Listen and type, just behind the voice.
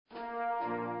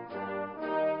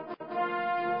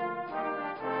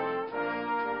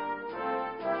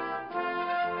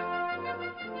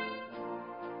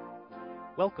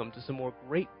Welcome to some more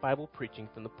great Bible preaching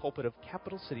from the pulpit of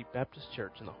Capital City Baptist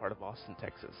Church in the heart of Austin,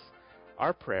 Texas.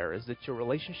 Our prayer is that your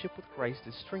relationship with Christ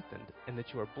is strengthened and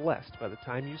that you are blessed by the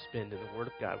time you spend in the Word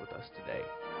of God with us today.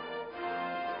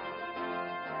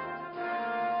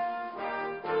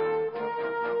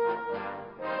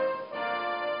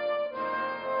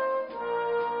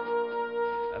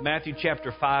 Matthew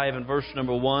chapter 5 and verse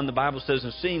number 1, the Bible says,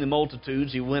 "And seeing the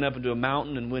multitudes, he went up into a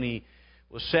mountain, and when he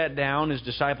was sat down, his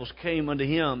disciples came unto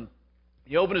him.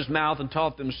 He opened his mouth and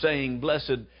taught them, saying,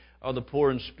 Blessed are the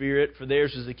poor in spirit, for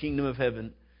theirs is the kingdom of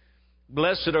heaven.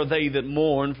 Blessed are they that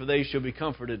mourn, for they shall be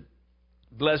comforted.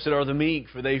 Blessed are the meek,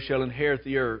 for they shall inherit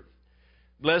the earth.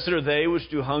 Blessed are they which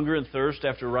do hunger and thirst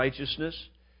after righteousness,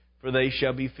 for they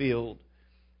shall be filled.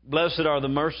 Blessed are the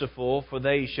merciful, for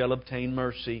they shall obtain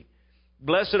mercy.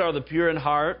 Blessed are the pure in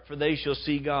heart, for they shall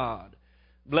see God.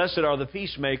 Blessed are the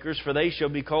peacemakers, for they shall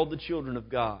be called the children of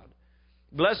God.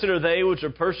 Blessed are they which are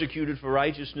persecuted for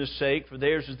righteousness' sake, for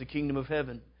theirs is the kingdom of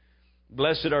heaven.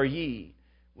 Blessed are ye,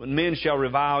 when men shall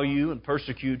revile you and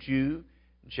persecute you,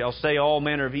 and shall say all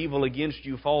manner of evil against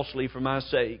you falsely for my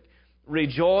sake.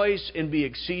 Rejoice and be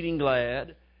exceeding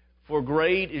glad, for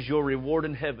great is your reward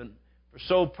in heaven. For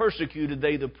so persecuted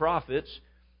they the prophets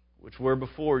which were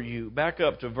before you." Back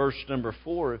up to verse number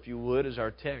 4, if you would, as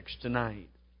our text tonight.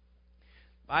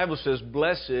 The Bible says,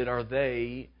 "Blessed are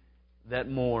they that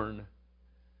mourn,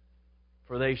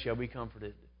 for they shall be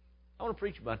comforted." I want to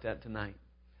preach about that tonight.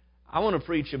 I want to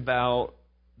preach about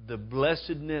the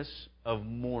blessedness of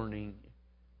mourning.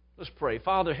 Let's pray.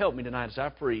 Father, help me tonight as I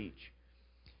preach.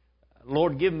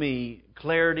 Lord, give me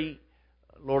clarity.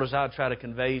 Lord, as I try to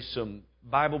convey some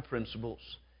Bible principles.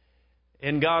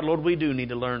 And God, Lord, we do need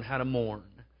to learn how to mourn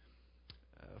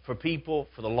for people,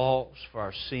 for the lost, for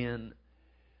our sin,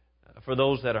 for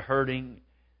those that are hurting.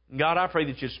 God, I pray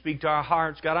that you'd speak to our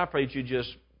hearts. God, I pray that you'd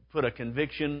just put a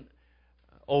conviction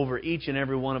over each and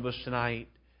every one of us tonight.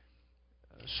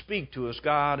 Speak to us,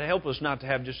 God. Help us not to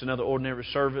have just another ordinary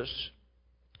service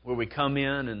where we come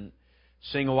in and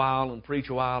sing a while and preach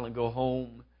a while and go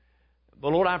home. But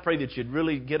Lord, I pray that you'd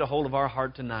really get a hold of our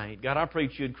heart tonight. God, I pray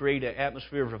that you'd create an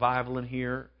atmosphere of revival in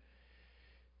here.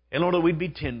 And Lord, that we'd be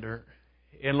tender.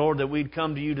 And Lord, that we'd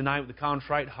come to you tonight with a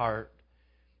contrite heart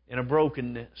and a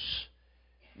brokenness.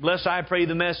 Bless, I pray,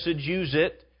 the message. Use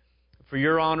it for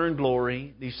your honor and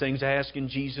glory. These things I ask in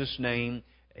Jesus' name.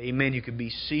 Amen. You can be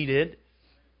seated.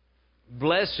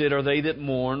 Blessed are they that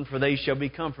mourn, for they shall be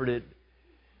comforted.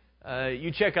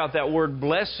 You check out that word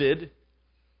blessed.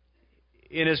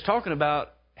 It is talking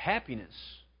about happiness.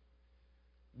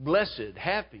 Blessed,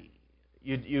 happy.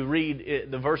 You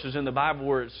read the verses in the Bible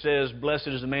where it says, "Blessed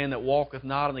is the man that walketh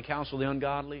not in the counsel of the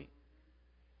ungodly."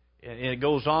 And it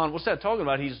goes on. What's that talking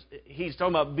about? He's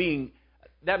talking about being,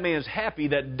 that man's happy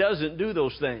that doesn't do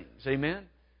those things. Amen?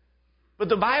 But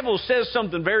the Bible says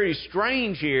something very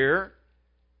strange here.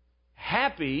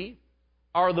 Happy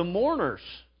are the mourners.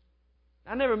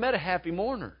 I never met a happy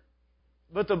mourner.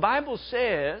 But the Bible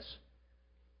says,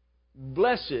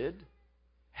 blessed,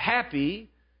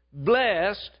 happy,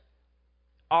 blessed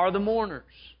are the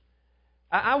mourners.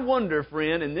 I wonder,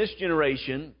 friend, in this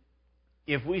generation,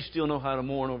 if we still know how to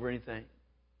mourn over anything.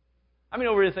 I mean,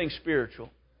 over anything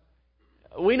spiritual.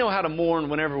 We know how to mourn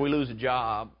whenever we lose a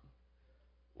job.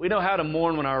 We know how to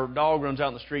mourn when our dog runs out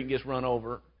in the street and gets run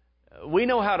over. We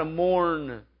know how to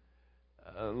mourn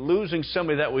losing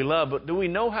somebody that we love, but do we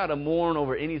know how to mourn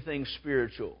over anything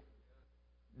spiritual?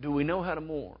 Do we know how to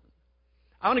mourn?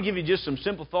 I want to give you just some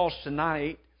simple thoughts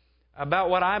tonight about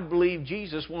what I believe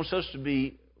Jesus wants us to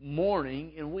be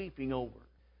mourning and weeping over.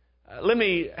 Let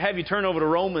me have you turn over to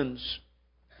Romans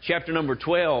chapter number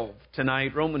 12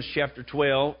 tonight. Romans chapter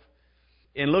 12.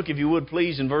 And look, if you would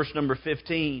please, in verse number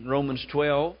 15. Romans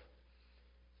 12,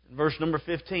 verse number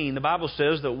 15. The Bible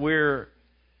says that we're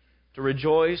to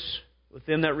rejoice with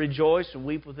them that rejoice and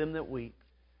weep with them that weep.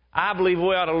 I believe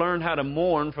we ought to learn how to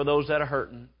mourn for those that are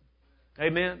hurting.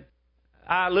 Amen.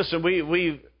 Listen,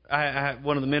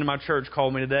 one of the men in my church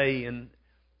called me today, and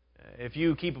if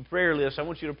you keep a prayer list, I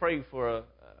want you to pray for a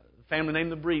family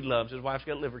named the Breedloves. His wife's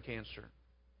got liver cancer,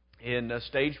 and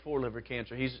stage 4 liver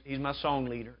cancer. He's my song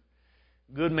leader.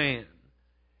 Good man.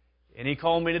 And he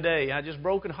called me today. I just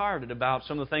brokenhearted about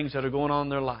some of the things that are going on in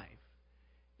their life.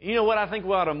 You know what? I think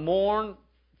we ought to mourn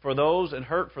for those and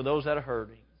hurt for those that are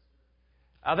hurting.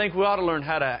 I think we ought to learn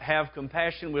how to have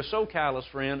compassion. We're so callous,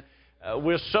 friend.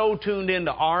 We're so tuned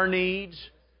into our needs.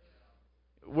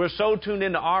 We're so tuned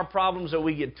into our problems that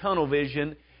we get tunnel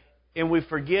vision, and we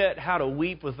forget how to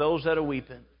weep with those that are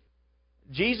weeping.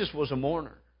 Jesus was a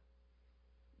mourner.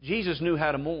 Jesus knew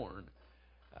how to mourn.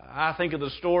 I think of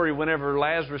the story whenever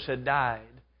Lazarus had died.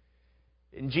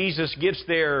 And Jesus gets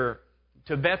there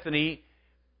to Bethany,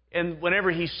 and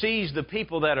whenever He sees the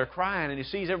people that are crying and He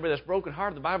sees everybody that's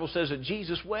brokenhearted, the Bible says that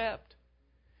Jesus wept.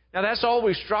 Now, that's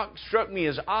always struck me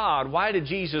as odd. Why did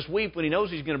Jesus weep when He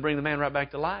knows He's going to bring the man right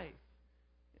back to life?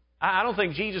 I don't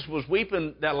think Jesus was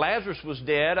weeping that Lazarus was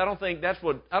dead. I don't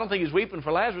think He's weeping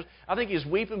for Lazarus. I think He's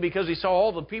weeping because He saw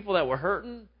all the people that were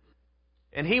hurting.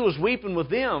 And He was weeping with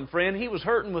them, friend. He was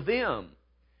hurting with them.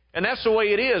 And that's the way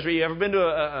it is. Have you ever been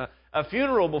to a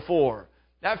funeral before?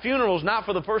 That funeral is not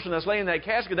for the person that's laying in that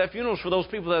casket. That funeral is for those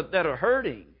people that are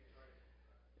hurting.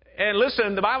 And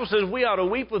listen, the Bible says we ought to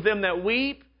weep with them that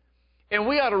weep, and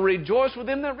we ought to rejoice with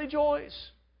them that rejoice.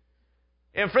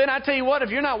 And friend, I tell you what, if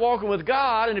you're not walking with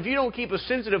God, and if you don't keep a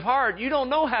sensitive heart, you don't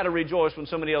know how to rejoice when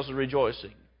somebody else is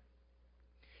rejoicing.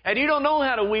 And you don't know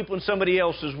how to weep when somebody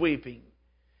else is weeping.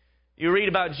 You read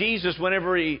about Jesus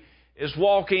whenever He is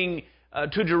walking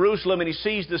to Jerusalem and He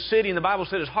sees the city, and the Bible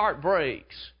said His heart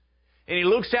breaks. And He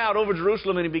looks out over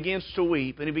Jerusalem and He begins to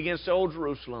weep. And He begins to say, "Oh,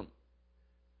 Jerusalem,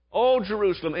 oh,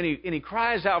 Jerusalem." And He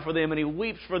cries out for them and He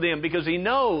weeps for them because He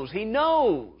knows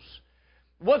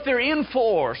what they're in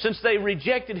for since they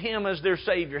rejected Him as their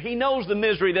Savior. He knows the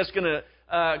misery that's going to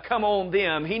come on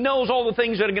them. He knows all the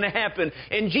things that are going to happen.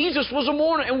 And Jesus was a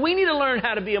mourner, and we need to learn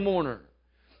how to be a mourner.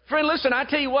 Friend, listen, I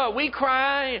tell you what, we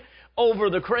cry over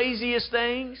the craziest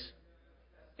things.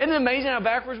 Isn't it amazing how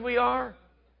backwards we are?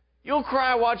 You'll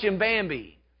cry watching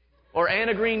Bambi or Anne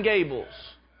of Green Gables.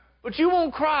 But you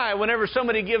won't cry whenever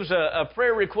somebody gives a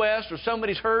prayer request or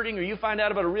somebody's hurting or you find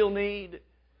out about a real need.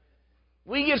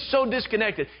 We get so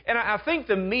disconnected. And I think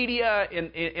the media,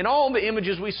 in all the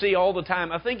images we see all the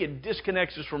time, I think it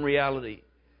disconnects us from reality.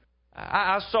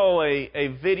 I saw a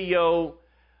video,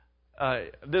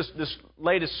 this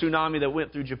latest tsunami that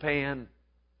went through Japan.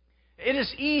 It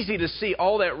is easy to see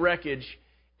all that wreckage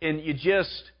and you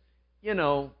just,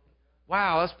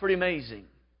 wow, that's pretty amazing.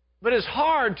 But it's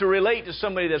hard to relate to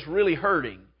somebody that's really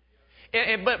hurting.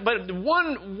 But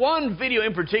one video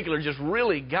in particular just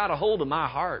really got a hold of my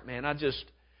heart, man.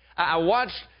 I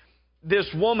watched this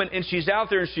woman, and she's out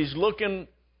there and she's looking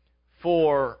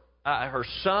for her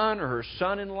son or her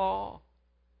son-in-law.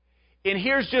 And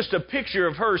here's just a picture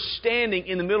of her standing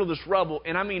in the middle of this rubble.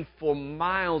 And I mean, for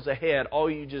miles ahead,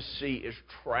 all you just see is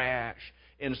trash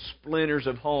and splinters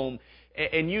of home.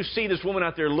 And you see this woman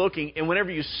out there looking, and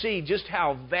whenever you see just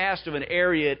how vast of an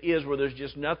area it is where there's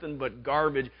just nothing but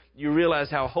garbage, you realize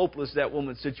how hopeless that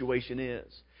woman's situation is.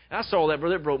 And I saw that,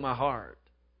 brother, it broke my heart.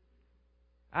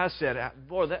 I said,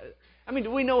 boy,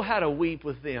 do we know how to weep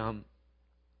with them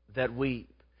that weep?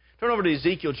 Turn over to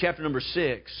Ezekiel chapter number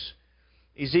 6.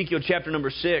 Ezekiel chapter number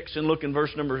 6, and look in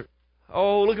verse number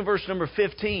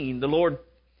 15. The Lord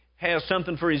has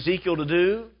something for Ezekiel to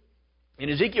do, and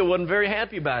Ezekiel wasn't very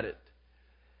happy about it.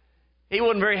 He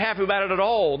wasn't very happy about it at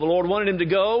all. The Lord wanted him to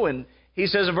go, and He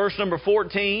says in verse number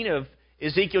 14 of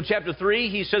Ezekiel chapter 3,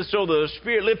 He says, "So the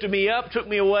Spirit lifted me up, took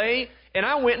me away, and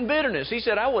I went in bitterness." He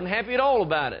said, I wasn't happy at all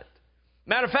about it.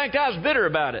 Matter of fact, I was bitter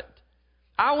about it.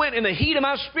 I went in the heat of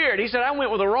my spirit. He said, I went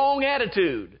with a wrong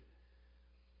attitude.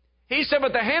 He said,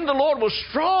 "But the hand of the Lord was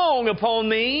strong upon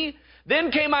me.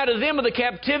 Then came I to them of the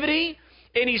captivity."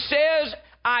 And He says,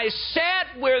 "I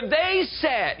sat where they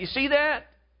sat." You see that?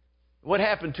 What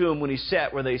happened to him when he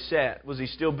sat where they sat? Was he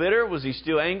still bitter? Was he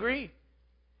still angry?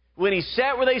 When he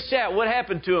sat where they sat, what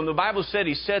happened to him? The Bible said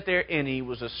he sat there and he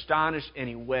was astonished and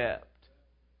he wept.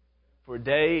 For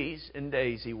days and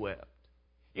days he wept.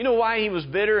 You know why he was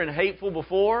bitter and hateful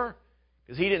before?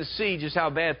 Because he didn't see just how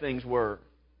bad things were.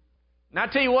 And I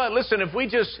tell you what, listen, if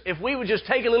we would just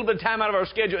take a little bit of time out of our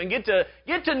schedule and get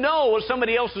to know what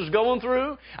somebody else is going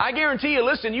through, I guarantee you,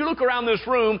 listen, you look around this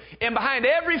room, and behind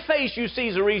every face you see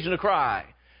is a reason to cry.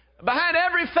 Behind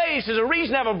every face is a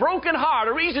reason to have a broken heart,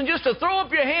 a reason just to throw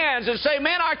up your hands and say,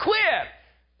 "Man, I quit."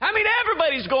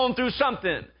 Everybody's going through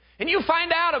something. And you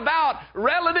find out about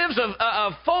relatives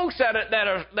of folks that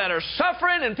are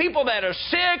suffering, and people that are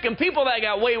sick, and people that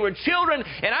got wayward children.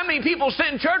 And people sit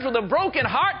in church with a broken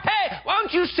heart. Hey, why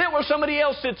don't you sit where somebody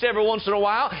else sits every once in a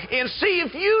while and see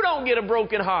if you don't get a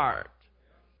broken heart?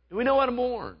 Do we know how to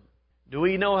mourn? Do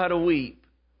we know how to weep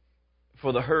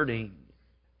for the hurting?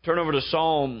 Turn over to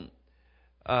Psalm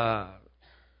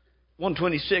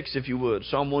 126, if you would.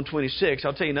 Psalm 126.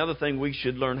 I'll tell you another thing we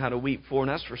should learn how to weep for, and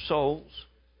that's for souls.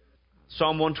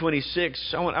 Psalm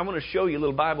 126, I want to show you a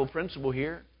little Bible principle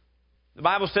here. The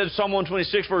Bible says, Psalm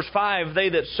 126, verse 5, "They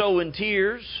that sow in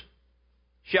tears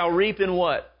shall reap in"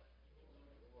 what?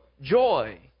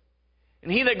 Joy. "And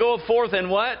he that goeth forth in"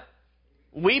 what?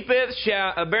 "Weepeth,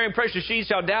 bearing precious sheaves,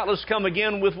 shall doubtless come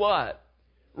again" with what?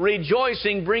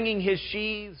 "Rejoicing, bringing his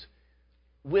sheaves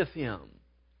with him."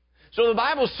 So the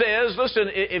Bible says, listen,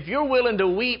 if you're willing to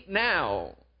weep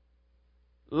now,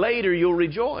 later you'll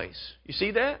rejoice. You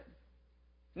see that?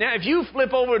 Now, if you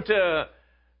flip over to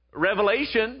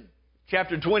Revelation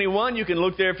chapter 21, you can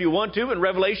look there if you want to. In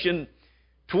Revelation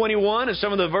 21 and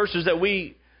some of the verses that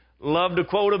we love to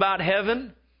quote about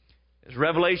heaven is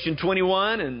Revelation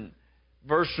 21 and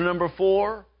verse number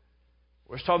 4.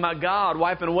 We're talking about God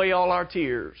wiping away all our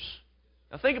tears.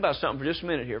 Now think about something for just a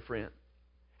minute here, friend.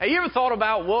 Have you ever thought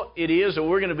about what it is that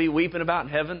we're going to be weeping about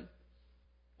in heaven?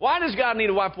 Why does God need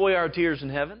to wipe away our tears in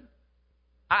heaven?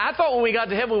 I thought when we got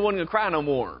to heaven we weren't going to cry no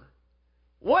more.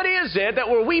 What is it that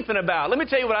we're weeping about? Let me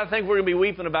tell you what I think we're going to be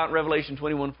weeping about in Revelation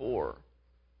 21:4.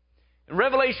 In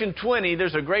Revelation 20,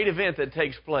 there's a great event that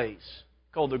takes place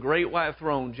called the Great White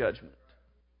Throne Judgment.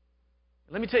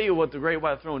 Let me tell you what the Great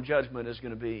White Throne Judgment is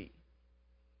going to be.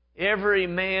 Every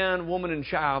man, woman, and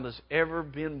child that's ever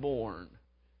been born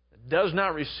that does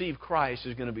not receive Christ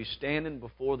is going to be standing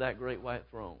before that Great White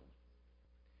Throne.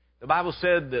 The Bible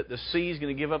said that the sea is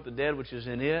going to give up the dead which is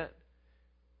in it.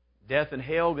 Death and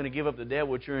hell are going to give up the dead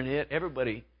which are in it.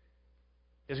 Everybody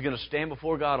is going to stand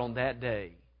before God on that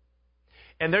day.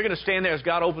 And they're going to stand there as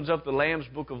God opens up the Lamb's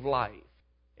Book of Life.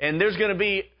 And there's going to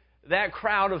be that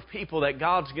crowd of people that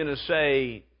God's going to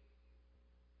say,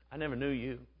 I never knew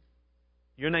you.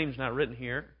 Your name's not written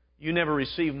here. You never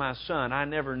received my Son. I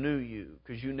never knew you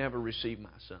because you never received my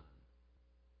Son.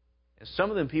 And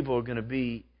some of them people are going to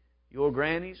be your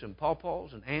grannies and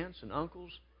pawpaws and aunts and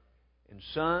uncles and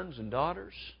sons and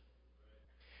daughters.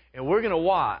 And we're going to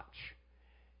watch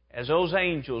as those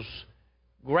angels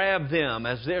grab them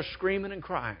as they're screaming and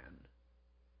crying.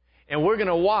 And we're going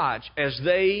to watch as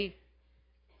they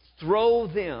throw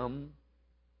them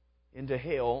into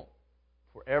hell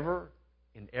forever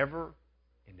and ever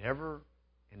and ever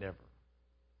and ever.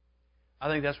 I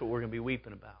think that's what we're going to be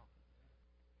weeping about.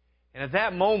 And at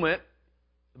that moment,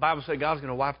 the Bible said God's going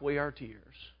to wipe away our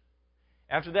tears.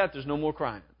 After that, there's no more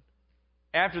crying.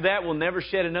 After that, we'll never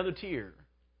shed another tear.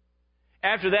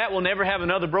 After that, we'll never have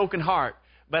another broken heart.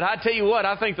 But I tell you what,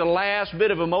 I think the last bit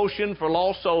of emotion for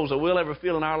lost souls that we'll ever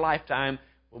feel in our lifetime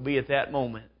will be at that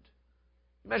moment.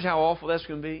 Imagine how awful that's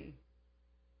going to be.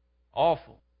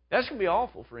 Awful. That's going to be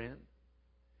awful, friend.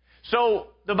 So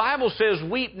the Bible says,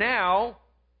 weep now,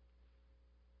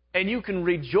 and you can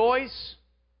rejoice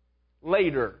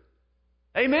later.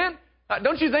 Amen?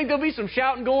 Don't you think there'll be some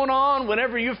shouting going on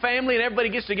whenever your family and everybody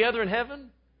gets together in heaven?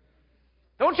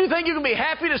 Don't you think you can be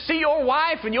happy to see your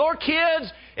wife and your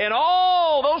kids and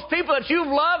all those people that you've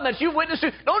loved and that you've witnessed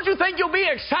to? Don't you think you'll be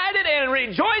excited and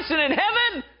rejoicing in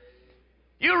heaven?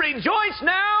 You rejoice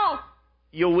now,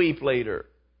 you'll weep later.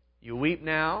 You weep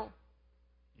now,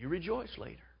 you rejoice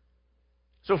later.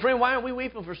 So friend, why aren't we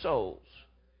weeping for souls?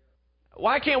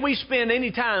 Why can't we spend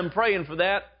any time praying for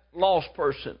that lost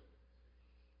person?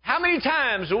 How many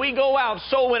times do we go out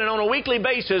soul winning on a weekly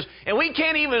basis and we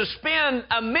can't even spend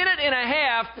a minute and a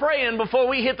half praying before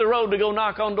we hit the road to go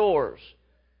knock on doors?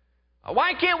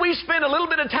 Why can't we spend a little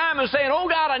bit of time and saying, oh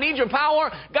God, I need your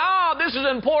power. God, this is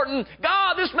important.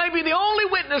 God, this may be the only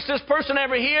witness this person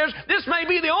ever hears. This may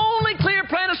be the only clear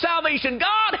plan of salvation.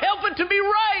 God, help it to be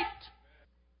right.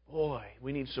 Boy,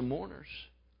 we need some mourners.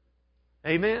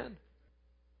 Amen.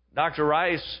 Dr.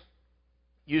 Rice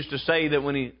used to say that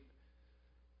when he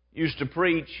used to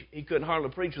preach, he couldn't hardly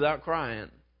preach without crying.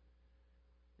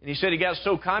 And he said he got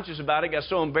so conscious about it, got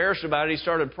so embarrassed about it, he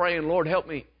started praying, Lord, help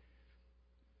me.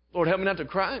 Lord, help me not to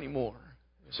cry anymore.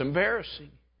 It's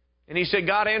embarrassing. And he said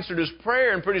God answered his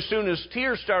prayer, and pretty soon his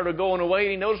tears started going away.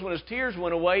 And he noticed when his tears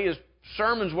went away, his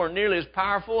sermons weren't nearly as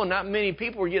powerful, and not many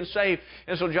people were getting saved.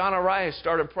 And so John Arias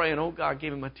started praying, oh God,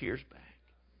 give me my tears back.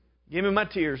 Give me my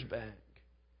tears back.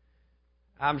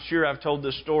 I'm sure I've told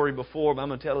this story before, but I'm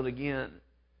going to tell it again.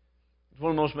 It's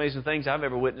one of the most amazing things I've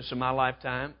ever witnessed in my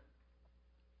lifetime.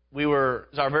 It was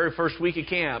our very first week of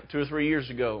camp 2 or 3 years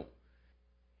ago.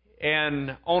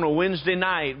 And on a Wednesday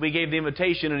night, we gave the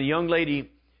invitation, and a young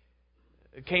lady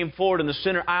came forward in the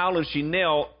center aisle, and she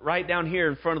knelt right down here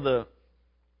in front of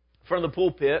the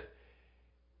pulpit.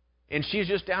 And she's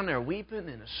just down there weeping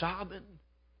and sobbing.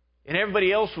 And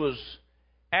everybody else was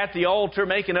at the altar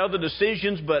making other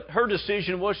decisions, but her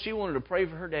decision was she wanted to pray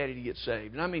for her daddy to get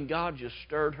saved. And I mean, God just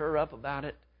stirred her up about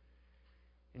it.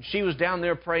 And she was down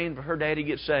there praying for her daddy to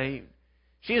get saved.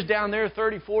 She was down there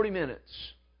 30, 40 minutes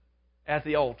at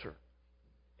the altar.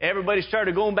 Everybody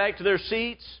started going back to their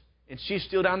seats, and she's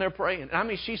still down there praying. And I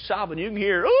mean, she's sobbing. You can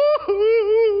hear her, ooh,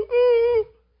 ooh, ooh,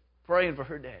 praying for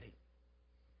her daddy.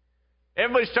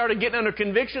 Everybody started getting under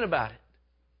conviction about it.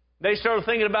 They started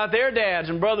thinking about their dads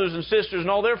and brothers and sisters and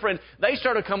all their friends. They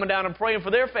started coming down and praying for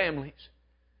their families.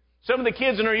 Some of the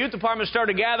kids in her youth department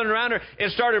started gathering around her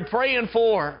and started praying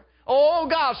for her. Oh,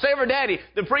 God, save her daddy.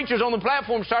 The preachers on the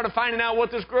platform started finding out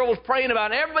what this girl was praying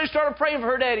about, and everybody started praying for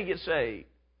her daddy to get saved.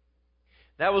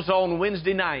 That was on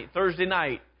Wednesday night. Thursday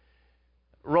night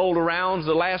rolled around,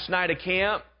 the last night of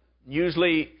camp.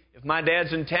 Usually, if my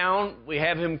dad's in town, we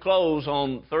have him close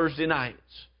on Thursday nights.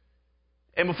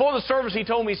 And before the service, he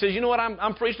told me, he says, you know what,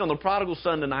 I'm preaching on the prodigal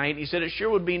son tonight. He said, it sure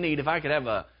would be neat if I could have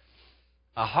a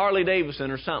Harley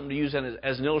Davidson or something to use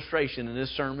as an illustration in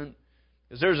this sermon.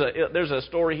 Because there's a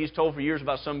story he's told for years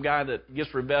about some guy that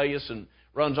gets rebellious and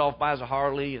runs off, buys a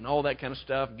Harley and all that kind of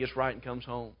stuff, and gets right and comes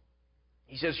home.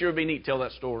 He says, sure would be neat to tell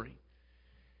that story.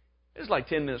 It was like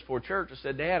 10 minutes before church. I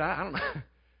said, Dad, I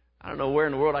don't know where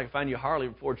in the world I can find you a Harley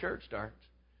before church starts.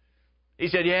 He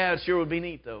said, yeah, it sure would be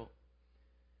neat, though.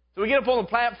 So we get up on the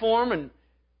platform, and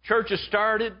church has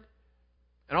started,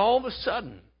 and all of a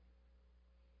sudden,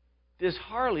 this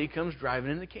Harley comes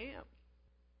driving into camp.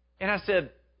 And I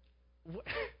said,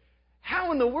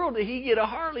 how in the world did he get a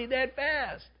Harley that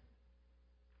fast?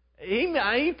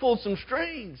 He pulled some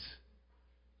strings.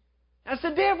 I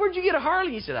said, Dad, where'd you get a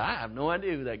Harley? He said, I have no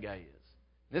idea who that guy is.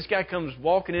 This guy comes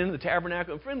walking into the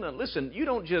tabernacle. And friend, listen, you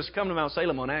don't just come to Mount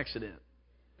Salem on accident.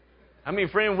 I mean,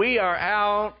 friend, we are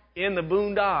out in the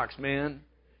boondocks, man.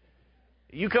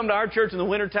 You come to our church in the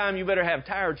wintertime, you better have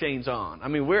tire chains on. I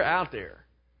mean, we're out there.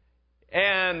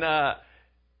 And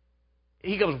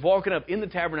he comes walking up in the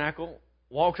tabernacle,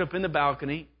 walks up in the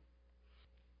balcony,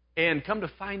 and come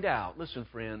to find out, listen,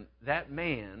 friend, that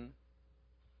man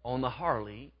on the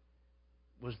Harley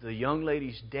was the young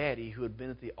lady's daddy who had been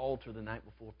at the altar the night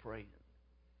before praying.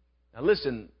 Now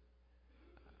listen,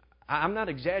 I'm not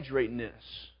exaggerating this.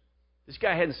 This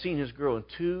guy hadn't seen his girl in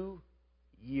 2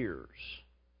 years.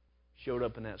 Showed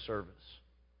up in that service.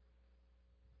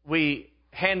 We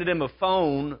handed him a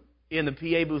phone in the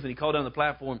PA booth, and he called down the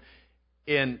platform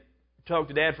and talked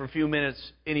to Dad for a few minutes,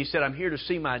 and he said, I'm here to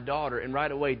see my daughter. And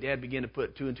right away, Dad began to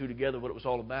put 2 and 2 together, what it was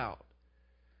all about.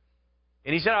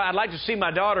 And he said, I'd like to see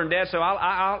my daughter. And Dad said,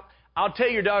 I'll tell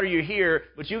your daughter you're here,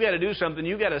 but you got to do something.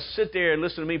 You got to sit there and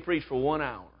listen to me preach for 1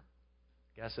 hour.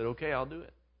 The guy said, okay, I'll do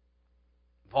it.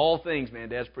 Of all things, man,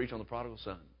 Dad's preaching on the prodigal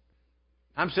son.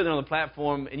 I'm sitting on the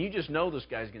platform, and you just know this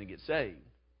guy's going to get saved.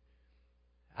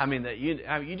 I mean,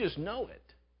 you just know it.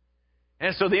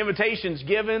 And so the invitation's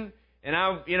given, and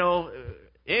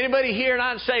anybody here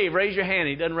not saved, raise your hand.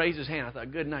 He doesn't raise his hand. I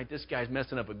thought, good night, this guy's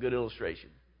messing up a good illustration.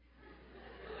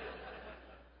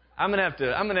 I'm gonna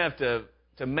have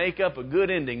to make up a good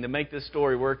ending to make this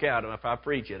story work out if I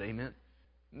preach it. Amen.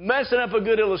 Messing up a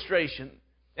good illustration.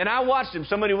 And I watched him.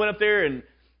 Somebody went up there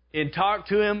and talked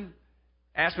to him,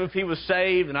 asked him if he was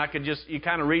saved, and you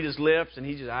kind of read his lips, and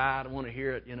he just, I don't want to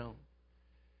hear it,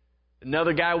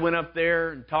 Another guy went up there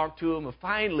and talked to him, and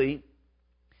finally,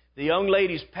 the young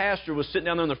lady's pastor was sitting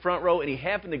down there in the front row, and he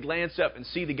happened to glance up and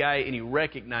see the guy, and he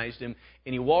recognized him,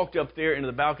 and he walked up there into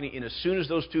the balcony, and as soon as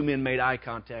those 2 men made eye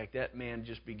contact, that man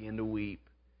just began to weep.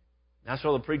 And I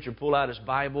saw the preacher pull out his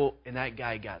Bible, and that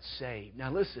guy got saved.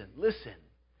 Now listen.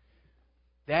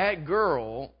 That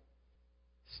girl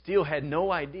still had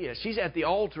no idea. She's at the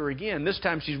altar again. This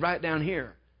time she's right down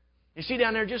here. And she's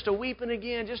down there just a weeping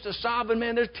again, just a sobbing,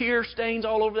 man. There's tear stains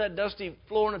all over that dusty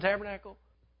floor in the tabernacle.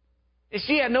 And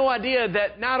she had no idea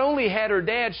that not only had her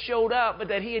dad showed up, but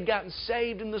that he had gotten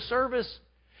saved in the service.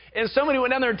 And somebody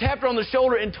went down there and tapped her on the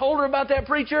shoulder and told her about that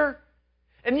preacher.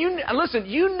 And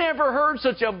you never heard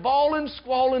such a bawling,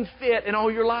 squalling fit in all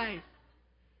your life.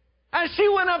 And she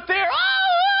went up there,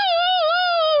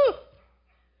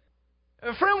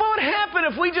 Friend, what would happen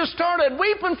if we just started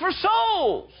weeping for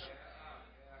souls?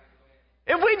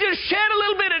 If we just shed a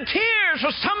little bit of tears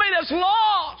for somebody that's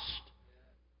lost.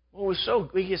 Well,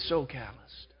 we get so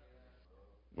calloused.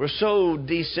 We're so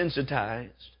desensitized.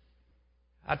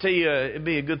 I tell you, it'd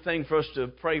be a good thing for us to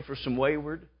pray for some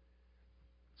wayward,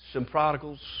 some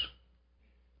prodigals.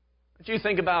 But you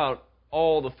think about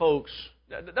all the folks.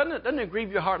 Doesn't it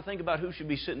grieve your heart to think about who should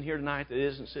be sitting here tonight that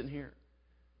isn't sitting here?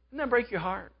 Doesn't that break your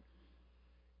heart?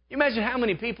 You imagine how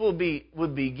many people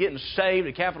would be getting saved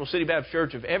at Capital City Baptist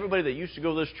Church if everybody that used to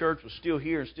go to this church was still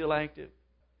here and still active?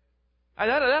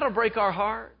 That'll break our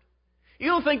heart. You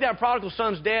don't think that prodigal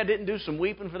son's dad didn't do some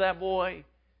weeping for that boy?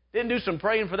 Didn't do some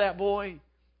praying for that boy?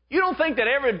 You don't think that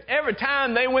every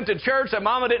time they went to church that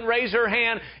mama didn't raise her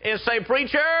hand and say,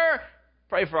 Preacher,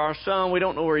 pray for our son. We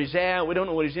don't know where he's at. We don't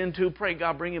know what he's into. Pray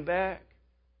God bring him back.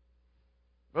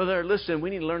 Brother, listen, we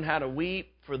need to learn how to weep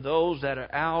for those that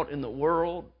are out in the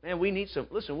world. Man, we need some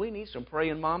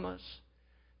praying mamas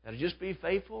that'll just be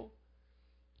faithful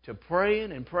to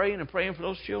praying and praying and praying for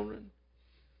those children.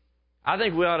 I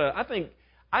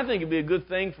I think it'd be a good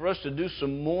thing for us to do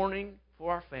some mourning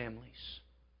for our families.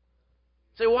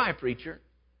 Say, why, preacher?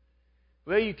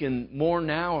 Well, you can mourn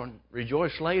now and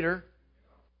rejoice later.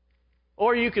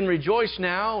 Or you can rejoice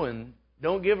now and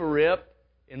don't give a rip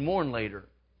and mourn later.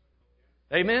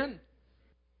 Amen?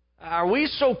 Are we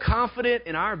so confident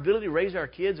in our ability to raise our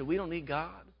kids that we don't need God?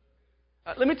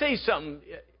 Let me tell you something.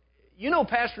 You know,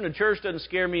 pastoring a church doesn't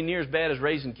scare me near as bad as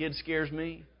raising kids scares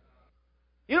me.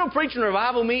 You know, preaching a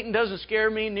revival meeting doesn't scare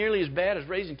me nearly as bad as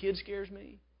raising kids scares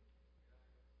me.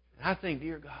 And I think,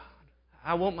 dear God,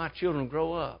 I want my children to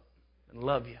grow up and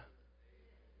love you.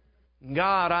 And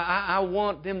God, I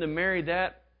want them to marry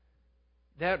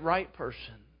that right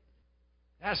person.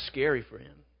 That's scary, friend.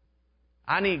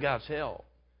 I need God's help.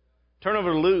 Turn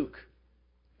over to Luke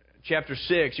chapter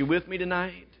 6. You with me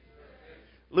tonight?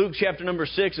 Luke chapter number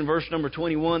 6 and verse number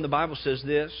 21, the Bible says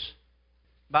this.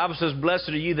 The Bible says, Blessed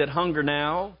are ye that hunger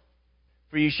now,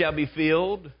 for ye shall be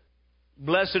filled.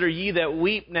 Blessed are ye that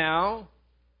weep now,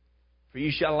 for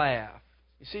ye shall laugh.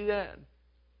 You see that?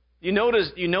 You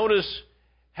notice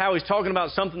how he's talking about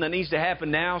something that needs to happen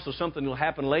now, so something will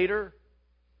happen later?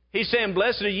 He's saying,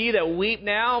 Blessed are ye that weep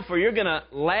now, for you're going to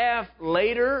laugh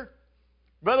later.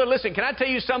 Brother, listen, can I tell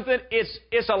you something?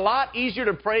 It's a lot easier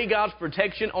to pray God's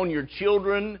protection on your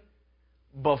children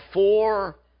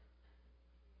before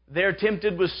they're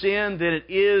tempted with sin than it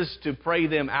is to pray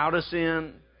them out of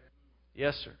sin.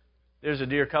 Yes, sir. There's a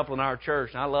dear couple in our church,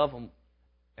 and I love them.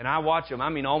 And I watch them. I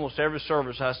mean, almost every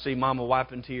service I see Mama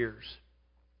wiping tears.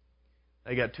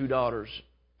 They got 2 daughters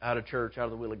out of church, out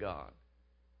of the will of God.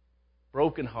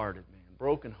 Broken-hearted, man.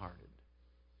 Broken-hearted.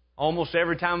 Almost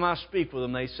every time I speak with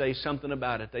them, they say something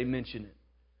about it. They mention it.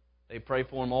 They pray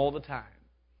for them all the time.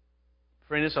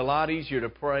 Friend, it's a lot easier to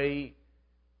pray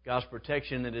God's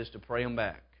protection than it is to pray them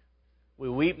back. We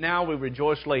weep now, we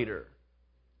rejoice later.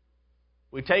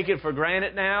 We take it for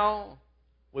granted now.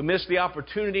 We miss the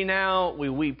opportunity now, we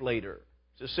weep later.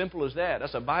 It's as simple as that.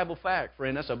 That's a Bible fact,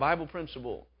 friend. That's a Bible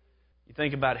principle. You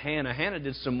think about Hannah. Hannah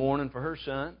did some mourning for her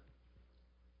son.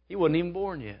 He wasn't even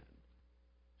born yet.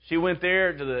 She went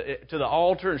there to the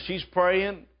altar and she's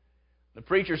praying. The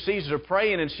preacher sees her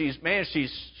praying and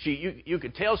you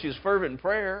could tell she was fervent in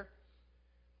prayer.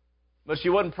 But she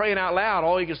wasn't praying out loud.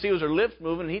 All you could see was her lips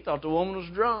moving, and he thought the woman was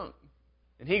drunk.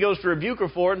 And he goes to rebuke her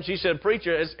for it, and she said,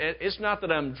 Preacher, it's not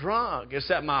that I'm drunk. It's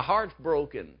that my heart's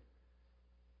broken.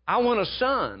 I want a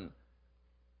son.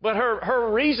 But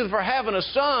her reason for having a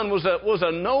son was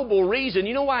a noble reason.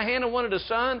 You know why Hannah wanted a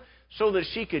son? So that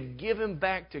she could give him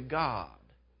back to God.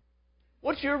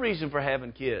 What's your reason for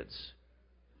having kids?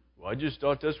 Well, I just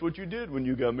thought that's what you did when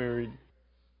you got married.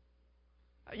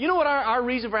 You know what our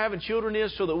reason for having children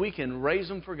is? So that we can raise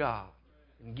them for God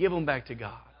and give them back to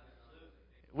God.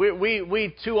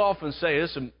 We too often say,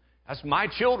 that's my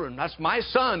children, that's my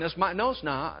son, No, it's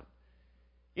not.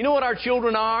 You know what our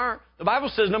children are? The Bible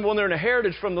says, number one, they're an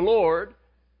heritage from the Lord.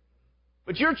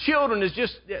 But your children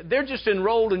they're just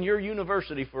enrolled in your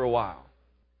university for a while.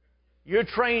 You're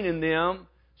training them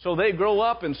so they grow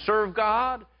up and serve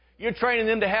God. You're training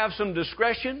them to have some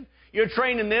discretion. You're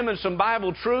training them in some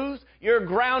Bible truth. You're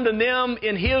grounding them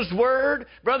in His Word.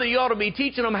 Brother, you ought to be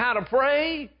teaching them how to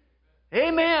pray.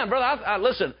 Amen. Brother,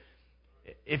 listen,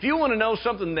 if you want to know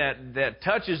something that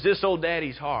touches this old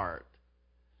daddy's heart,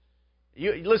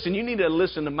 you need to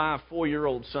listen to my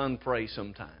 4-year-old son pray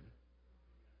sometime.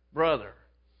 Brother,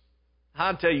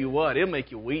 I'll tell you what, it'll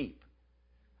make you weep.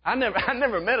 I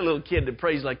never met a little kid that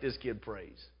prays like this kid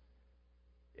prays.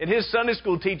 And his Sunday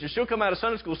school teacher, she'll come out of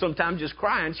Sunday school sometimes just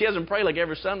crying. She hasn't prayed like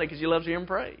every Sunday because she loves to hear him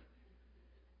pray.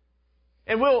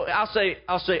 And I'll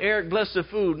say, Eric, bless the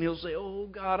food. And he'll say, oh,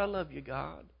 God, I love you,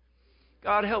 God.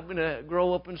 God, help me to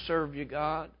grow up and serve you,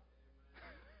 God.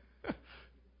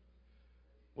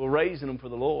 We're raising them for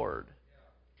the Lord.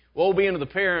 Woe be unto the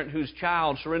parent whose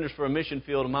child surrenders for a mission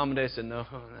field, and mom and dad said, no.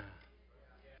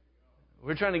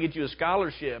 We're trying to get you a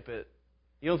scholarship.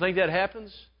 You don't think that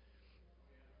happens?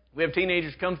 We have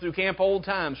teenagers come through camp all the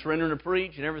time, surrendering to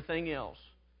preach and everything else.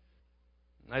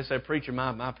 And they say, Preacher,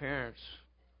 my parents,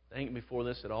 they ain't before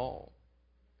this at all.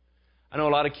 I know a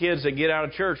lot of kids that get out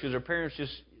of church because their parents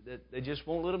they just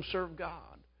won't let them serve God.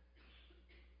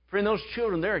 Friend, those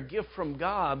children, they're a gift from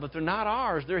God, but they're not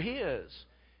ours, they're His.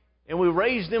 And we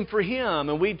raise them for Him,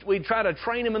 and we try to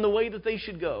train them in the way that they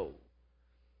should go.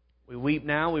 We weep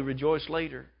now, we rejoice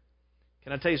later.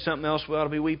 Can I tell you something else we ought to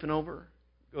be weeping over?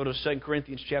 Go to 2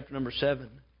 Corinthians chapter number 7.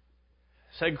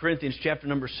 2 Corinthians chapter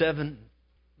number 7.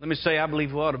 Let me say, I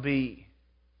believe we ought to be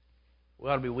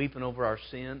weeping over our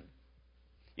sin.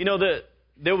 You know,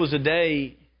 there was a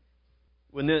day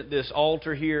when this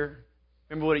altar here,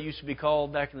 remember what it used to be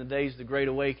called back in the days of the Great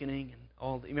Awakening? And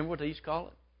You remember what they used to call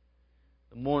it?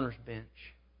 The mourner's bench.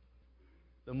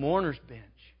 The mourner's bench.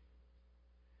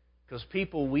 Because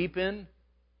people weeping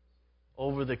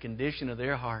over the condition of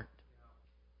their heart.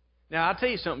 Now, I'll tell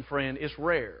you something, friend. It's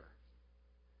rare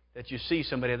that you see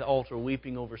somebody at the altar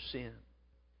weeping over sin.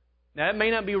 Now, it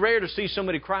may not be rare to see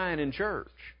somebody crying in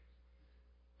church.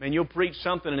 Man, you'll preach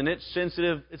something and it's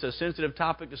a sensitive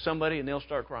topic to somebody and they'll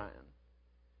start crying.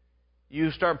 You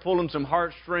start pulling some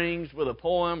heartstrings with a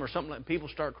poem or something like that, people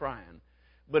start crying.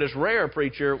 But it's rare,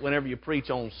 preacher, whenever you preach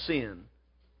on sin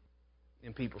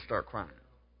and people start crying.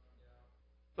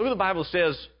 Look what the Bible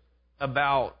says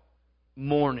about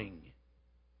mourning.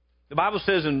 The Bible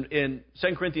says in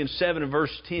 2 Corinthians 7 and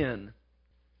verse 10,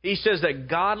 he says that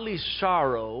godly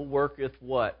sorrow worketh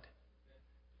what?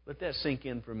 Let that sink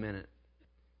in for a minute.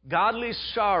 Godly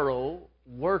sorrow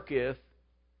worketh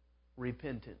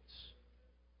repentance.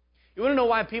 You want to know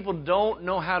why people don't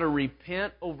know how to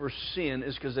repent over sin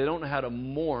is because they don't know how to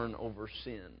mourn over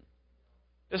sin.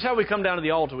 That's how we come down to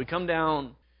the altar. We come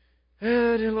down,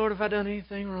 dear Lord, if I've done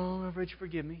anything wrong, I pray you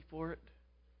forgive me for it.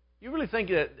 You really think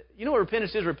that, you know what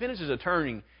repentance is? Repentance is a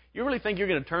turning. You really think you're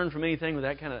going to turn from anything with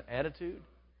that kind of attitude?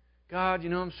 God,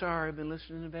 I'm sorry, I've been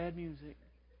listening to bad music.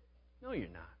 No, you're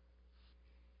not.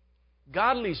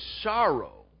 Godly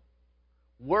sorrow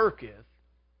worketh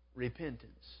repentance.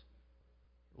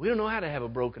 We don't know how to have a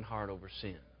broken heart over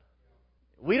sin.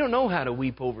 We don't know how to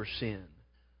weep over sin.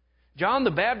 John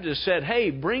the Baptist said,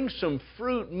 hey, bring some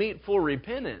fruit meet for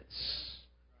repentance.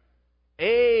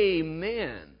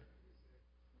 Amen.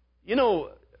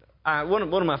 One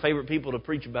of my favorite people to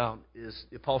preach about is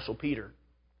the Apostle Peter.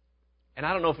 And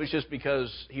I don't know if it's just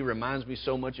because he reminds me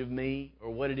so much of me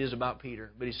or what it is about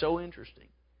Peter, but he's so interesting.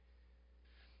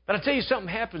 But I tell you, something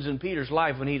happens in Peter's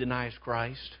life when he denies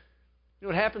Christ. You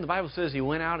know what happened? The Bible says he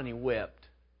went out and he wept.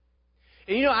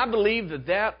 And I believe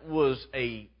that was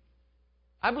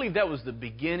the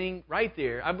beginning, right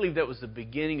there, I believe that was the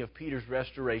beginning of Peter's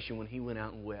restoration when he went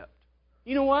out and wept.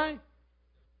 You know why?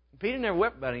 Peter never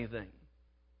wept about anything.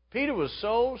 Peter was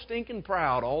so stinking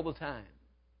proud all the time.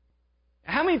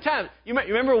 How many times? You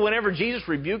remember whenever Jesus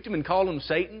rebuked him and called him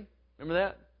Satan? Remember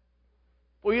that?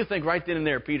 Well, you think right then and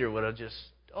there Peter would have just,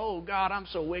 oh, God, I'm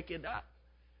so wicked.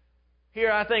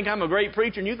 Here I think I'm a great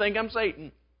preacher and you think I'm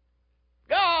Satan.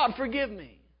 God, forgive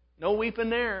me. No weeping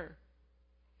there.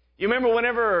 You remember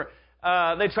whenever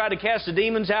they tried to cast the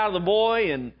demons out of the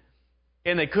boy and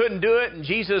they couldn't do it and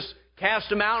Jesus cast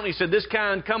them out and he said, this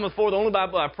kind cometh forth only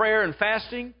by prayer and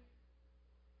fasting?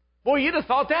 Boy, you'd have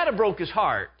thought that had broke his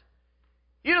heart.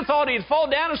 You'd have thought he'd fall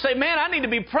down and say, man, I need to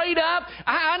be prayed up.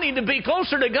 I need to be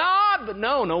closer to God. But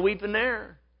no weeping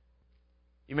there.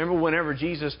 You remember whenever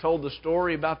Jesus told the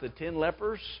story about the 10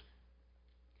 lepers?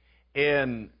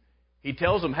 And he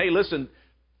tells them, hey, listen,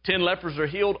 10 lepers are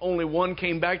healed. Only one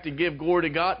came back to give glory to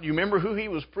God. Do you remember who he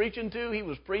was preaching to? He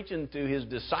was preaching to his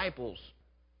disciples.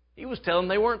 He was telling them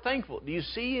they weren't thankful. Do you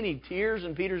see any tears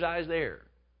in Peter's eyes there?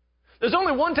 There's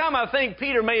only one time I think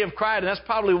Peter may have cried, and that's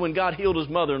probably when God healed his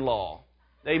mother-in-law.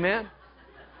 Amen?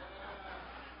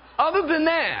 Other than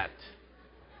that.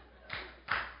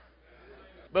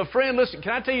 But friend, listen,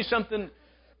 can I tell you something?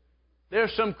 There are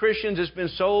some Christians, it's been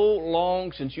so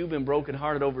long since you've been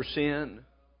brokenhearted over sin.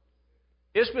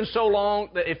 It's been so long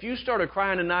that if you started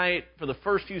crying tonight, for the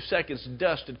first few seconds,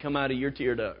 dust would come out of your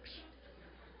tear ducts.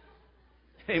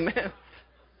 Amen?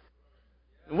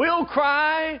 We'll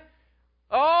cry.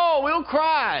 Oh, we'll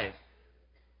cry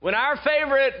when our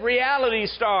favorite reality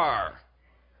star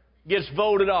gets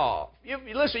voted off.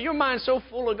 Listen, your mind's so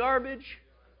full of garbage.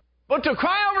 But to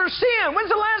cry over sin, when's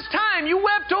the last time you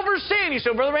wept over sin? You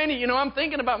say, Brother Randy, I'm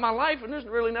thinking about my life and there's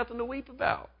really nothing to weep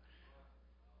about.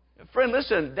 Friend,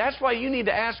 listen, that's why you need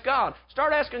to ask God.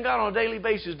 Start asking God on a daily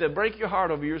basis to break your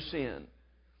heart over your sin.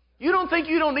 You don't think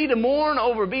you don't need to mourn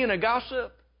over being a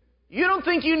gossip? You don't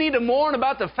think you need to mourn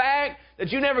about the fact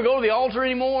that you never go to the altar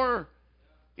anymore?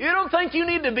 You don't think you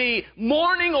need to be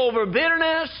mourning over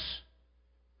bitterness?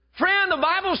 Friend, the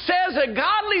Bible says that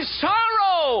godly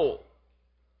sorrow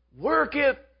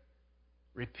worketh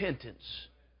repentance,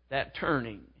 that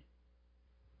turning.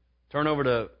 Turn over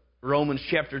to Romans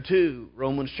chapter 2.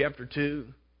 Romans chapter 2.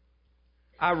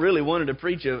 I really wanted to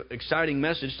preach an exciting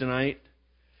message tonight.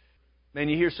 Man,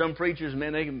 you hear some preachers,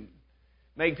 man, they can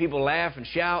make people laugh and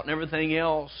shout and everything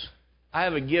else. I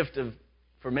have a gift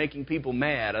for making people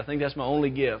mad. I think that's my only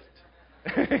gift.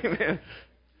 Amen.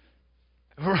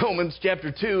 Romans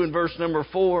chapter 2 and verse number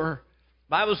 4.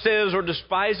 Bible says, or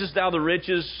despisest thou the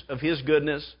riches of his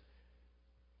goodness,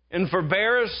 and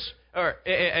forbearance,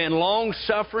 and long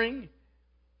suffering,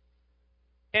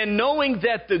 and knowing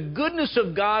that the goodness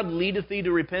of God leadeth thee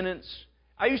to repentance.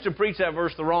 I used to preach that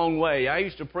verse the wrong way. I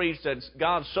used to preach that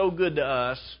God's so good to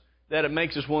us that it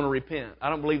makes us want to repent. I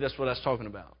don't believe that's what that's talking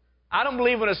about. I don't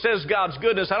believe when it says God's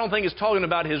goodness, I don't think it's talking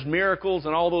about His miracles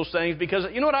and all those things, because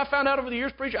you know what I found out over the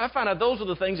years, preacher? I found out those are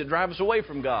the things that drive us away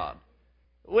from God.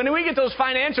 When we get those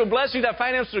financial blessings, that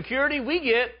financial security, we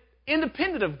get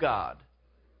independent of God.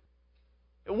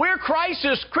 We're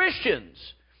crisis Christians.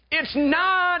 It's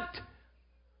not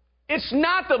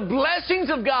the blessings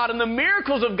of God and the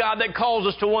miracles of God that cause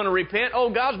us to want to repent. Oh,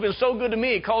 God's been so good to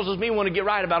me, it causes me to want to get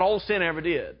right about all sin I ever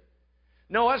did.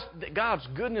 No, God's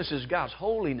goodness is God's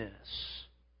holiness,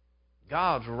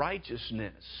 God's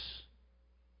righteousness.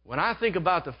 When I think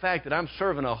about the fact that I'm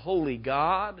serving a holy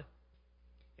God,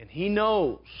 and He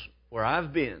knows where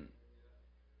I've been,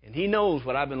 and He knows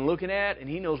what I've been looking at, and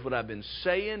He knows what I've been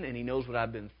saying, and He knows what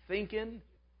I've been thinking,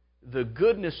 the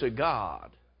goodness of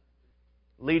God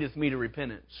leadeth me to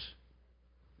repentance.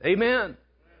 Amen.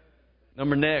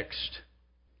 Number next,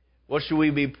 what should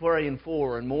we be praying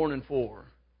for and mourning for?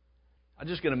 I'm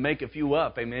just going to make a few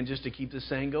up, amen, just to keep this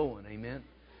thing going, amen.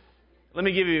 Let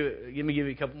me give you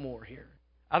a couple more here.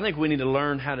 I think we need to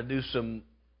learn how to do some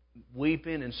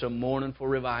weeping and some mourning for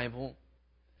revival.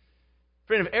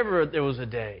 Friend, if ever there was a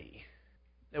day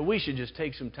that we should just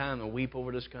take some time and weep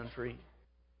over this country,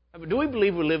 do we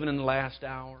believe we're living in the last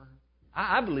hour?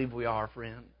 I believe we are,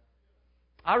 friend.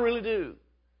 I really do.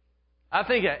 I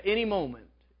think at any moment,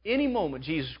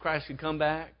 Jesus Christ could come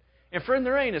back. And friend,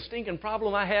 there ain't a stinking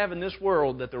problem I have in this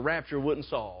world that the rapture wouldn't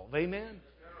solve. Amen?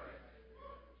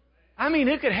 I mean,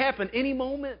 it could happen any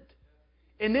moment.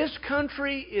 And this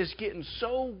country is getting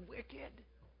so wicked.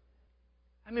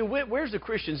 I mean, where's the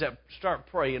Christians that start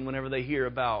praying whenever they hear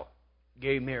about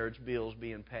gay marriage bills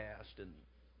being passed and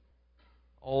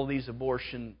all these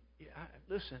abortion?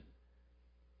 Listen,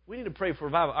 we need to pray for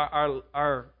revival.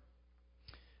 Our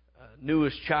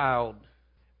newest child,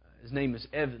 his name is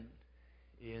Evan.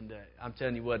 And I'm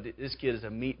telling you what, this kid is a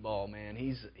meatball, man. He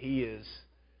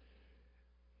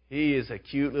is a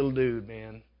cute little dude,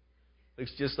 man.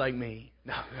 Looks just like me.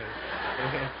 No.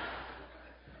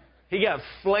 He got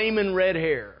flaming red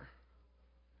hair.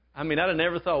 I mean, I'd have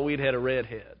never thought we'd had a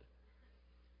redhead.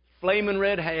 Flaming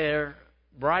red hair,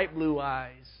 bright blue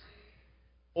eyes,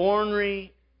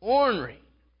 ornery.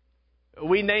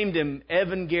 We named him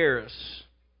Evan Garris.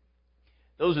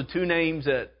 Those are two names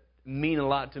that mean a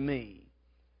lot to me.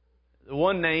 The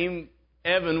one name,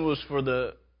 Evan, was for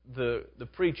the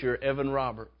preacher, Evan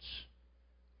Roberts.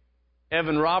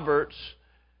 Evan Roberts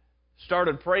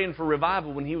started praying for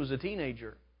revival when he was a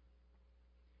teenager.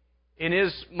 And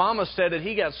his mama said that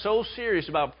he got so serious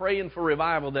about praying for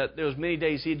revival that there was many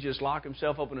days he'd just lock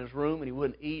himself up in his room and he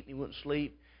wouldn't eat and he wouldn't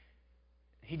sleep.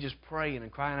 He'd just praying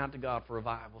and crying out to God for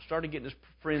revival. Started getting his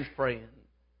friends praying.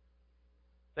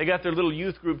 They got their little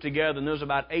youth group together, and there was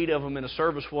about 8 of them in a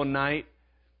service one night.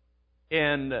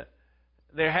 And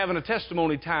they're having a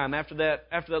testimony time after that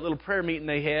little prayer meeting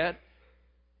they had.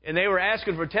 And they were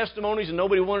asking for testimonies, and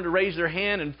nobody wanted to raise their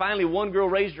hand. And finally, one girl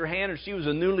raised her hand, and she was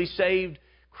a newly saved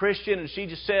Christian, and she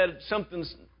just said something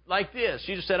like this.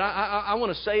 She just said, I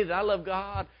want to say that I love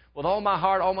God with all my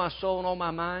heart, all my soul, and all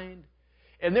my mind.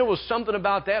 And there was something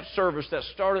about that service that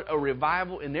started a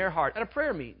revival in their heart at a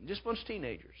prayer meeting, just a bunch of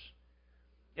teenagers.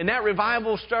 And that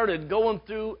revival started going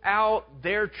throughout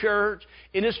their church,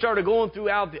 and it started going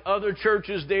throughout the other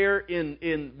churches there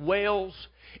in Wales.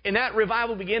 And that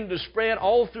revival began to spread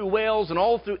all through Wales and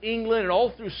all through England and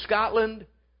all through Scotland.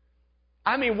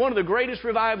 I mean, one of the greatest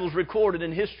revivals recorded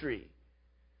in history.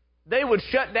 They would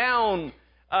shut down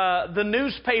the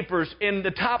newspapers, and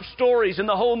the top stories in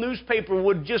the whole newspaper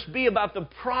would just be about the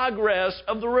progress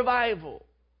of the revival.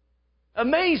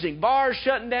 Amazing. Bars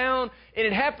shutting down, and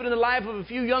it happened in the life of a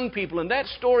few young people, and that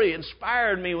story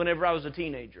inspired me whenever I was a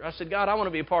teenager. I said, God, I want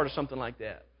to be a part of something like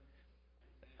that.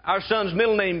 Our son's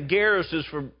middle name, Garris, is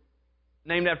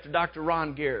named after Dr.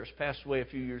 Ron Garris, passed away a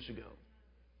few years ago.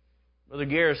 Brother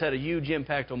Garris had a huge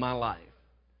impact on my life.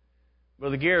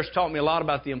 Brother Garris taught me a lot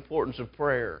about the importance of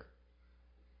prayer.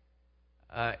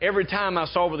 Every time I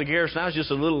saw Brother Garris, and I was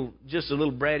just a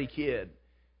little bratty kid,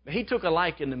 but he took a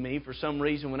liking to me for some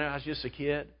reason when I was just a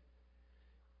kid.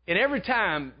 And every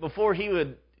time before he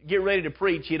would get ready to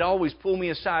preach, he'd always pull me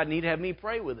aside and he'd have me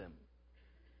pray with him.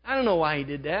 I don't know why he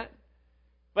did that.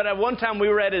 But at one time we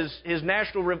were at his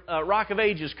National Rock of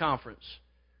Ages conference.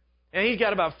 And he's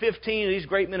got about 15 of these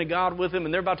great men of God with him,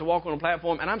 and they're about to walk on a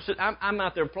platform. And I'm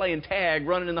out there playing tag,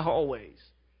 running in the hallways.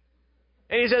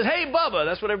 And he says, "Hey, Bubba."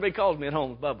 That's what everybody calls me at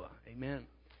home, Bubba. Amen.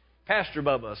 Pastor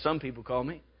Bubba, some people call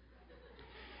me.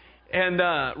 And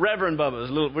Reverend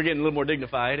Bubba, we're getting a little more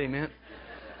dignified. Amen.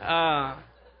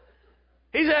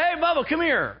 He said, "Hey, Bubba, come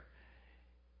here."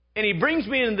 And he brings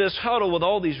me into this huddle with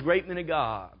all these great men of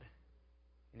God.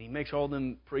 And he makes all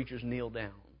them preachers kneel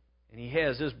down. And he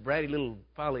has this bratty little,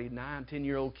 probably 9,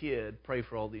 10-year-old kid pray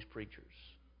for all these preachers.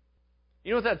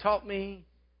 You know what that taught me?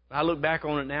 When I look back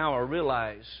on it now, I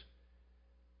realize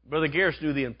Brother Garris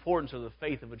knew the importance of the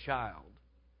faith of a child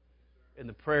and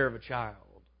the prayer of a child.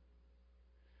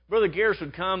 Brother Garris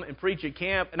would come and preach at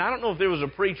camp, and I don't know if there was a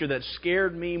preacher that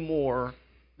scared me more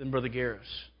than Brother Garris.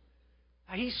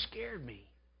 He scared me.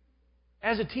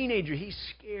 As a teenager, he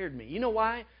scared me. You know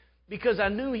why? Because I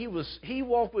knew he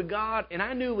walked with God, and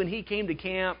I knew when he came to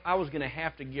camp, I was going to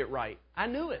have to get right. I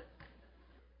knew it.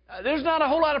 There's not a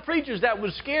whole lot of preachers that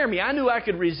would scare me. I knew I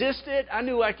could resist it. I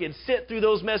knew I could sit through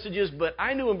those messages, but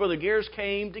I knew when Brother Garris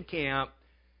came to camp,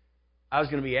 I was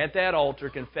going to be at that altar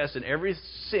confessing every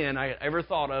sin I had ever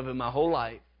thought of in my whole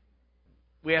life.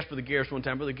 We asked Brother Garris one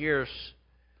time, Brother Garris,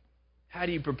 how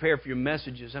do you prepare for your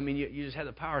messages? I mean, you just have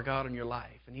the power of God in your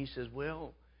life. And he says,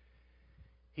 well,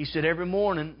 he said, every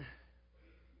morning,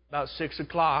 about 6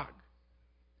 o'clock,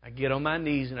 I get on my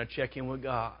knees and I check in with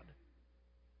God.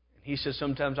 And he says,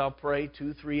 sometimes I'll pray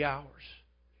 2-3 hours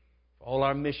for all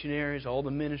our missionaries, all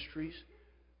the ministries.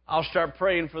 I'll start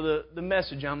praying for the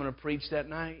message I'm going to preach that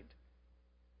night.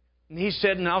 And he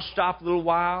said, and I'll stop a little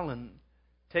while and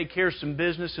take care of some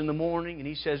business in the morning. And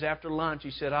he says, after lunch,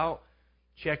 he said, I'll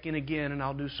check in again and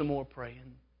I'll do some more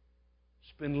praying.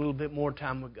 Spend a little bit more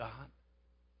time with God.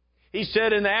 He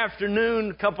said in the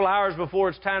afternoon, a couple hours before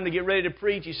it's time to get ready to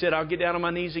preach, he said, I'll get down on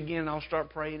my knees again and I'll start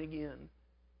praying again.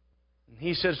 And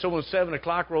he said, so when 7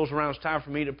 o'clock rolls around, it's time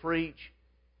for me to preach.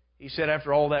 He said,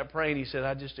 after all that praying, he said,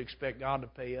 I just expect God to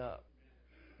pay up.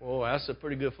 Well, that's a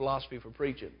pretty good philosophy for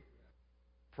preaching.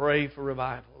 Pray for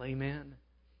revival. Amen.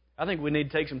 I think we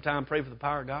need to take some time and pray for the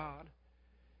power of God.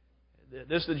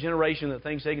 This is the generation that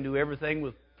thinks they can do everything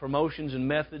with promotions and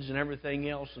methods and everything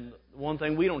else. And the one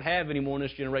thing we don't have anymore in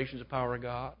this generation is the power of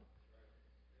God.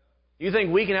 You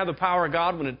think we can have the power of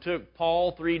God when it took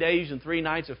Paul 3 days and 3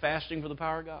 nights of fasting for the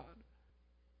power of God?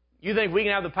 You think we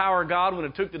can have the power of God when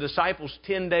it took the disciples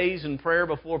 10 days in prayer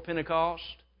before Pentecost?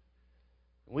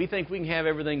 We think we can have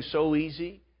everything so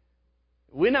easy.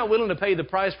 We're not willing to pay the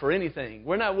price for anything.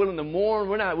 We're not willing to mourn.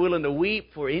 We're not willing to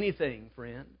weep for anything,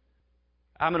 friend.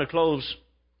 I'm going to close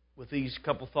with these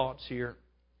couple thoughts here.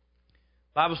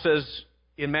 The Bible says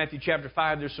in Matthew chapter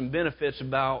 5 there's some benefits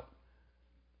about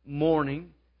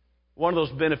mourning. One of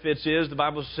those benefits is, the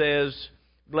Bible says,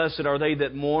 blessed are they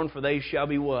that mourn, for they shall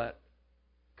be what?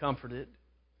 Comforted.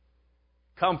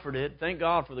 Comforted. Thank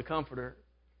God for the Comforter.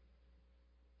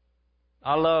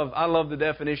 I love the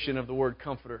definition of the word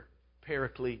comforter.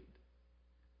 Paraclete.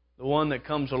 The one that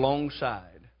comes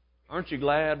alongside. Aren't you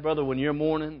glad, brother, when you're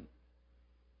mourning,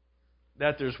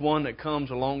 that there's one that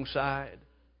comes alongside?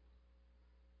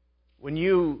 When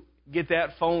you get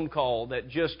that phone call that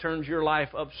just turns your life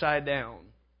upside down,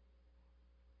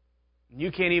 and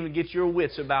you can't even get your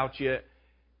wits about you,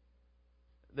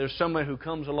 there's someone who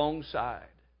comes alongside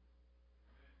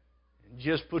and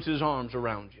just puts his arms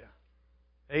around you.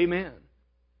 Amen.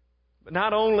 But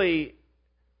not only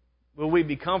will we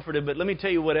be comforted, but let me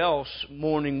tell you what else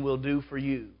mourning will do for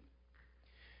you.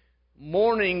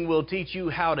 Mourning will teach you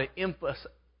how to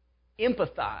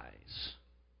empathize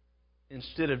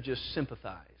instead of just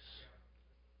sympathize.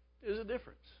 There's a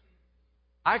difference.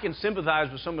 I can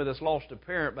sympathize with somebody that's lost a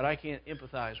parent, but I can't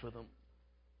empathize with them.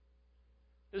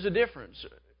 There's a difference.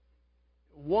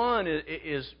 One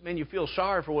is, man, you feel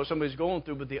sorry for what somebody's going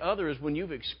through, but the other is when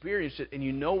you've experienced it and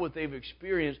you know what they've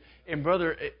experienced, and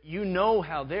brother, you know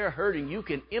how they're hurting, you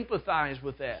can empathize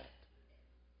with that.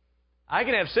 I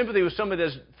can have sympathy with somebody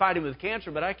that's fighting with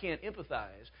cancer, but I can't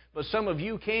empathize. But some of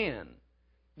you can,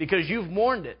 because you've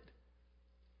mourned it,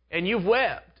 and you've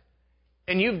wept,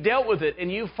 and you've dealt with it, and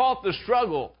you've fought the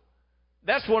struggle.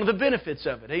 That's one of the benefits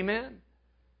of it. Amen?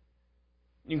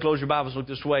 You can close your Bibles and look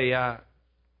this way.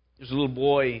 There's a little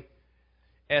boy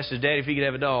asked his dad if he could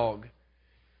have a dog.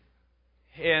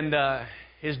 And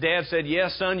his dad said,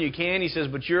 yes, son, you can. He says,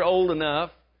 but you're old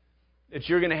enough that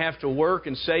you're going to have to work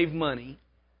and save money.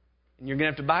 And you're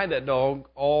going to have to buy that dog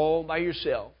all by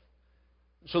yourself.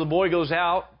 So the boy goes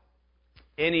out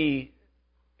and he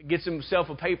gets himself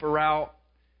a paper route.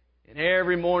 And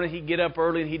every morning he'd get up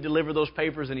early and he'd deliver those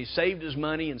papers. And he saved his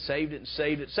money and saved it and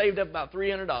saved it. Saved up about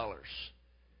 $300.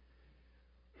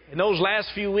 In those last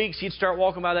few weeks, he'd start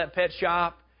walking by that pet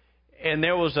shop. And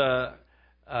there was a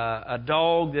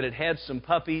dog that had some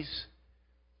puppies.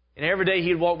 And every day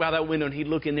he'd walk by that window and he'd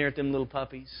look in there at them little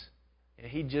puppies. And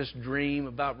he'd just dream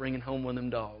about bringing home one of them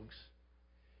dogs.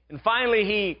 And finally,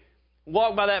 he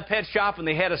walked by that pet shop and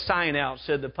they had a sign out that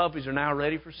said the puppies are now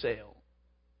ready for sale.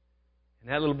 And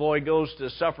that little boy goes to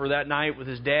supper that night with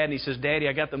his dad, and he says, Daddy,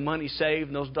 I got the money saved,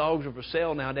 and those dogs are for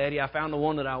sale now, Daddy. I found the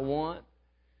one that I want.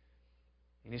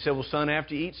 And he said, well, son,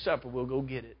 after you eat supper, we'll go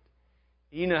get it.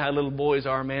 You know how little boys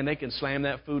are, man. They can slam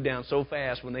that food down so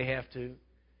fast when they have to.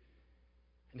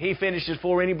 And he finishes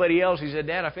before anybody else. He said,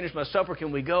 Dad, I finished my supper.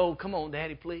 Can we go? Come on,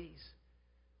 Daddy, please.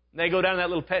 And they go down to that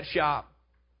little pet shop.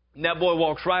 And that boy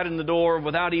walks right in the door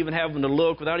without even having to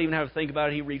look, without even having to think about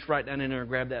it. He reached right down in there and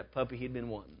grabbed that puppy he'd been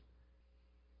wanting.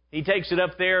 He takes it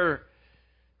up there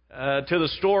to the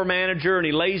store manager, and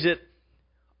he lays it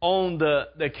on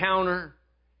the counter.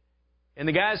 And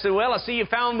the guy said, well, I see you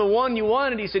found the one you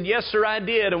wanted. He said, yes, sir, I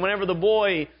did. And whenever the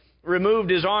boy removed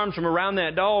his arms from around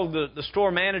that dog, the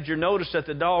store manager noticed that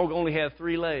the dog only had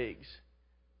 3 legs.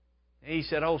 And he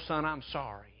said, oh, son, I'm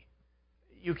sorry.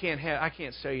 I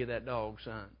can't sell you that dog,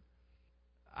 son.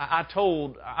 I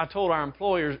told our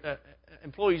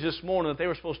employees this morning that they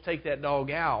were supposed to take that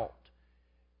dog out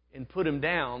and put him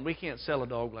down. We can't sell a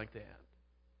dog like that.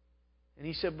 And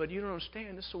he said, but you don't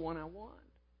understand. This is the one I want.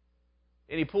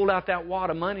 And he pulled out that wad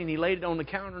of money and he laid it on the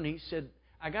counter and he said,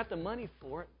 I got the money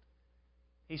for it.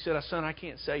 He said, son, I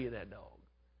can't sell you that dog.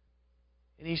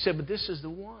 And he said, but this is the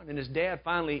one. And his dad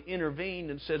finally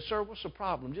intervened and said, sir, what's the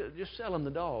problem? Just sell him the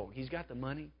dog. He's got the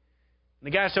money. And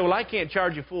the guy said, well, I can't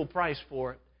charge you full price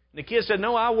for it. And the kid said,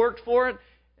 no, I worked for it.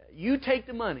 You take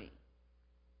the money.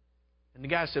 And the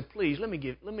guy said, please, let me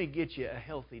get you a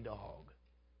healthy dog.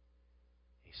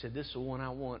 He said, this is the one I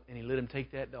want. And he let him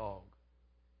take that dog.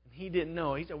 And he didn't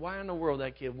know. He said, why in the world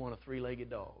that kid want a 3-legged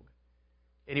dog?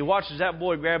 And he watched as that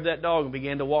boy grabbed that dog and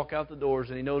began to walk out the doors.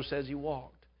 And he noticed as he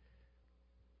walked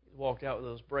out with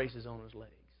those braces on his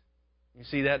legs. You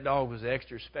see, that dog was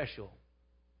extra special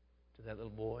to that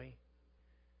little boy.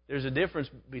 There's a difference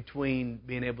between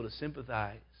being able to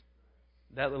sympathize.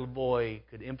 That little boy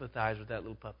could empathize with that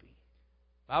little puppy.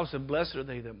 The Bible said, blessed are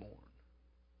they that mourn.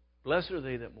 Blessed are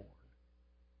they that mourn,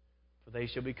 for they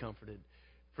shall be comforted.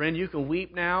 Friend, you can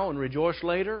weep now and rejoice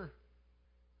later,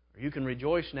 or you can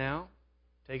rejoice now,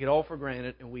 take it all for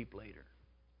granted, and weep later.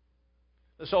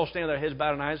 Let's all stand with our heads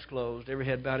bowed and eyes closed, every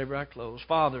head bowed, every eye closed.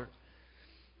 Father,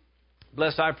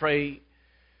 bless, I pray,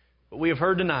 what we have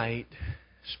heard tonight.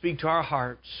 Speak to our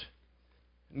hearts.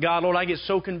 God, Lord, I get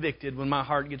so convicted when my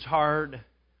heart gets hard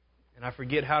and I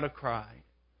forget how to cry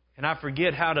and I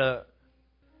forget how to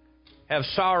have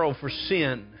sorrow for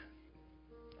sin.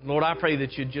 Lord, I pray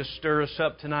that you'd just stir us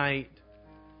up tonight.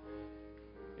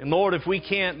 And Lord, if we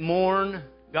can't mourn,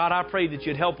 God, I pray that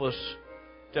you'd help us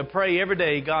to pray every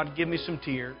day, God, give me some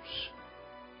tears.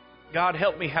 God,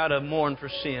 help me how to mourn for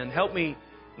sin. Help me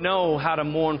know how to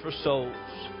mourn for souls.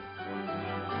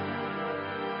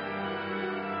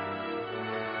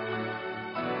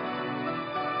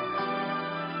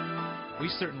 We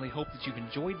certainly hope that you've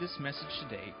enjoyed this message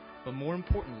today, but more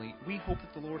importantly, we hope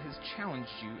that the Lord has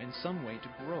challenged you in some way to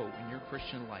grow in your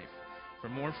Christian life. For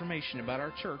more information about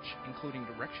our church, including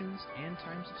directions and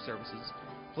times of services,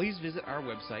 please visit our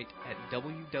website at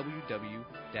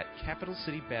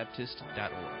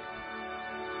www.capitalcitybaptist.org.